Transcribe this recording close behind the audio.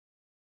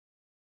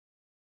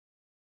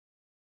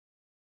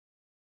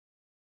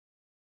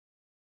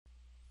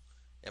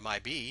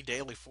MIB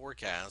Daily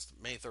Forecast,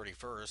 May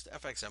 31st,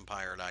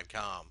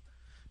 FXEmpire.com.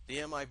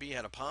 The MIB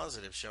had a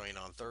positive showing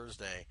on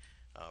Thursday,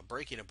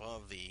 breaking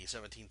above the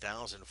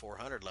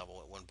 17,400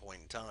 level at one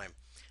point in time.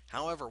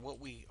 However, what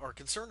we are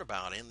concerned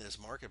about in this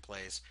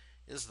marketplace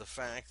is the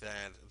fact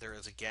that there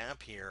is a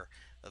gap here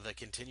that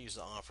continues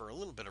to offer a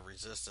little bit of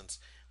resistance.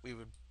 We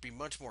would be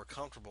much more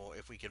comfortable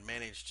if we could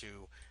manage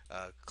to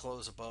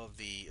close above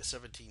the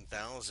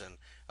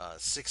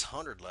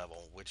 17,600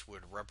 level, which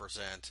would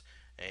represent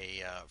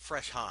a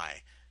fresh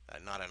high.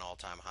 Not an all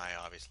time high,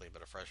 obviously,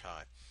 but a fresh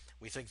high.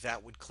 We think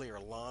that would clear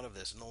a lot of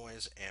this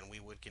noise and we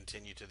would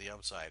continue to the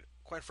upside.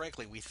 Quite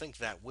frankly, we think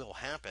that will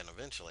happen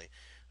eventually,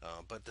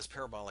 but this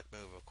parabolic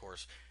move, of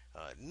course,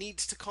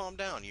 needs to calm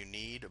down. You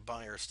need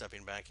buyers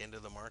stepping back into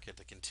the market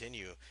to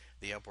continue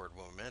the upward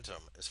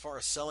momentum. As far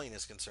as selling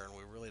is concerned,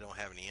 we really don't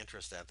have any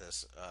interest at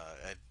this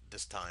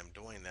time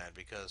doing that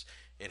because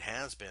it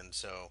has been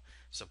so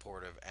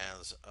supportive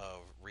as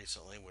of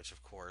recently, which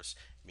of course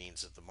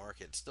means that the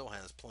market still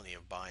has plenty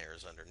of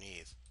buyers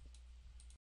underneath.